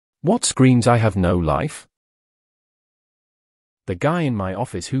What screams I have no life? The guy in my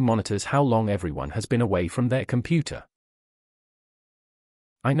office who monitors how long everyone has been away from their computer.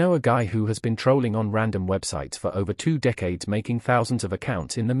 I know a guy who has been trolling on random websites for over 2 decades, making thousands of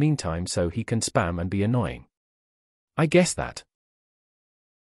accounts in the meantime so he can spam and be annoying. I guess that.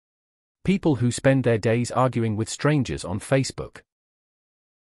 People who spend their days arguing with strangers on Facebook.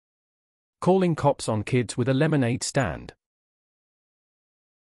 Calling cops on kids with a lemonade stand.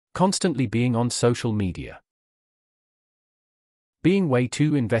 Constantly being on social media. Being way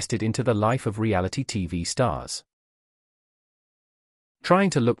too invested into the life of reality TV stars. Trying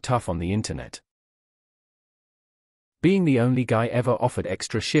to look tough on the internet. Being the only guy ever offered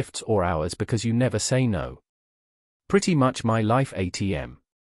extra shifts or hours because you never say no. Pretty much my life ATM.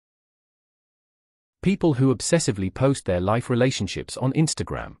 People who obsessively post their life relationships on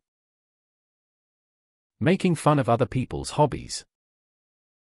Instagram. Making fun of other people's hobbies.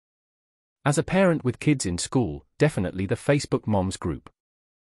 As a parent with kids in school, definitely the Facebook Moms group.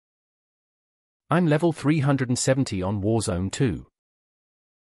 I'm level 370 on Warzone 2.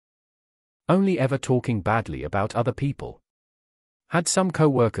 Only ever talking badly about other people. Had some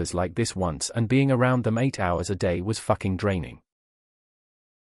co-workers like this once, and being around them 8 hours a day was fucking draining.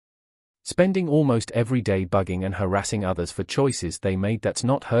 Spending almost every day bugging and harassing others for choices they made that's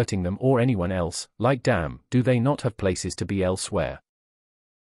not hurting them or anyone else, like damn, do they not have places to be elsewhere?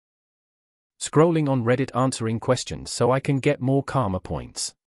 Scrolling on Reddit answering questions so I can get more karma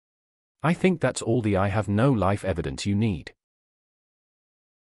points. I think that's all the I have no life evidence you need.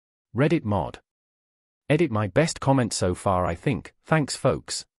 Reddit mod. Edit my best comment so far I think, thanks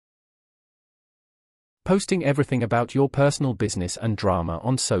folks. Posting everything about your personal business and drama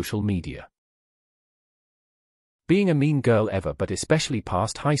on social media. Being a mean girl ever but especially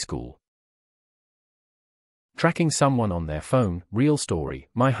past high school. Tracking someone on their phone. Real story,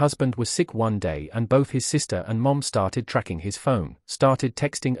 my husband was sick one day and both his sister and mom started tracking his phone, started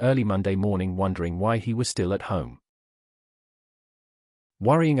texting early Monday morning wondering why he was still at home.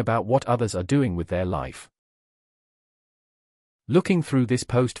 Worrying about what others are doing with their life. Looking through this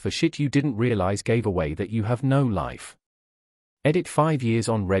post for shit you didn't realize gave away that you have no life. Edit 5 years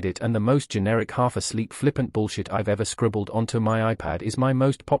on Reddit and the most generic half-asleep flippant bullshit I've ever scribbled onto my iPad is my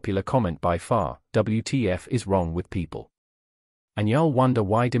most popular comment by far. WTF is wrong with people? And y'all wonder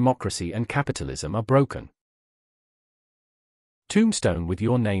why democracy and capitalism are broken. Tombstone with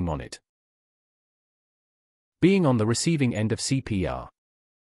your name on it. Being on the receiving end of CPR.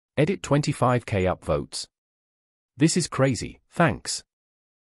 Edit 25k upvotes. This is crazy, thanks.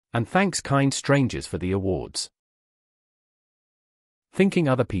 And thanks kind strangers for the awards. Thinking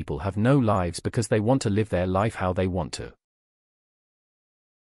other people have no lives because they want to live their life how they want to.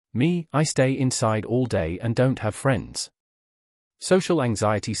 Me, I stay inside all day and don't have friends. Social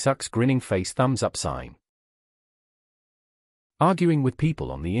anxiety sucks, grinning face thumbs up sign. Arguing with people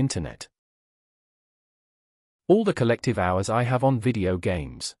on the internet. All the collective hours I have on video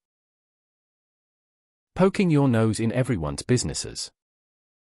games. Poking your nose in everyone's businesses.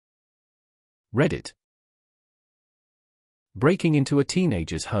 Reddit. Breaking into a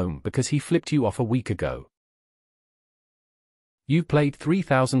teenager's home because he flipped you off a week ago. You played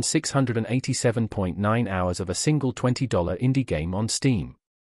 3,687.9 hours of a single $20 indie game on Steam.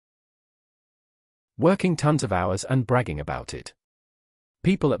 Working tons of hours and bragging about it.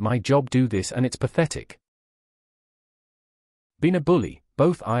 People at my job do this and it's pathetic. Been a bully,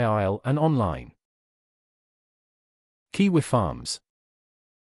 both IRL and online. Kiwi Farms.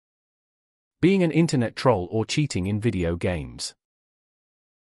 Being an internet troll or cheating in video games.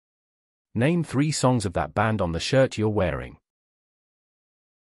 Name 3 songs of that band on the shirt you're wearing.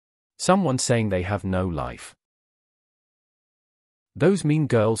 Someone saying they have no life. Those mean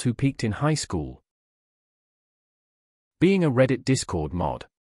girls who peaked in high school. Being a Reddit Discord mod.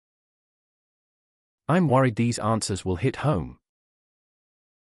 I'm worried these answers will hit home.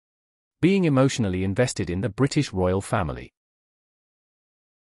 Being emotionally invested in the British royal family.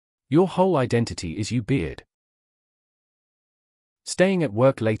 Your whole identity is you beard. Staying at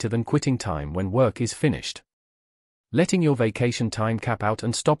work later than quitting time when work is finished. Letting your vacation time cap out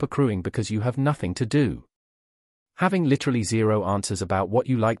and stop accruing because you have nothing to do. Having literally 0 answers about what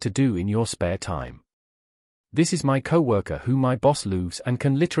you like to do in your spare time. This is my coworker who my boss loves and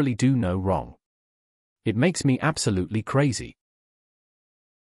can literally do no wrong. It makes me absolutely crazy.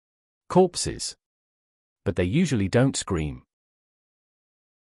 Corpses. But they usually don't scream.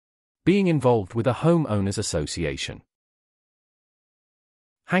 Being involved with a homeowners association.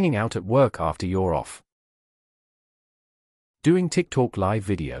 Hanging out at work after you're off. Doing TikTok live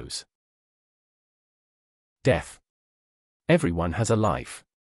videos. Death. Everyone has a life.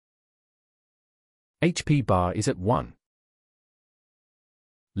 HP bar is at 1.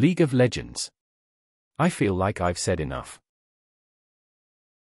 League of Legends. I feel like I've said enough.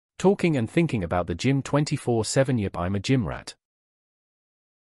 Talking and thinking about the gym 24/7. Yep, I'm a gym rat.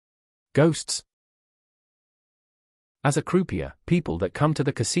 Ghosts. As a croupier, people that come to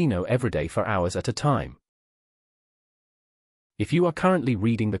the casino every day for hours at a time. If you are currently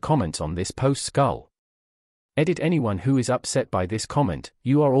reading the comments on this post, skull. Edit anyone who is upset by this comment,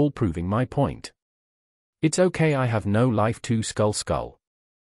 you are all proving my point. It's okay, I have no life too, skull.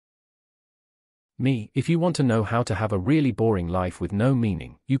 Me, if you want to know how to have a really boring life with no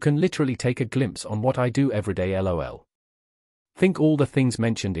meaning, you can literally take a glimpse on what I do every day, lol. Think all the things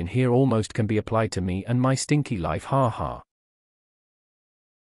mentioned in here almost can be applied to me and my stinky life, haha.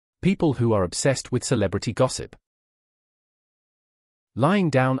 People who are obsessed with celebrity gossip.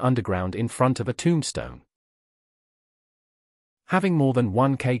 Lying down underground in front of a tombstone. Having more than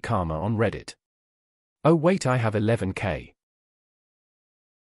 1k karma on Reddit. Oh wait, I have 11k.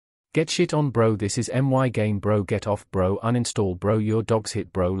 Get shit on, bro. This is my game, bro. Get off, bro. Uninstall, bro. Your dog's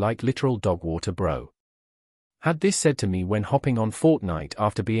hit, bro. Like literal dog water, bro. Had this said to me when hopping on Fortnite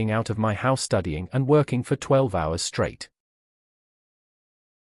after being out of my house studying and working for 12 hours straight.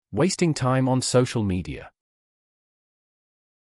 Wasting time on social media.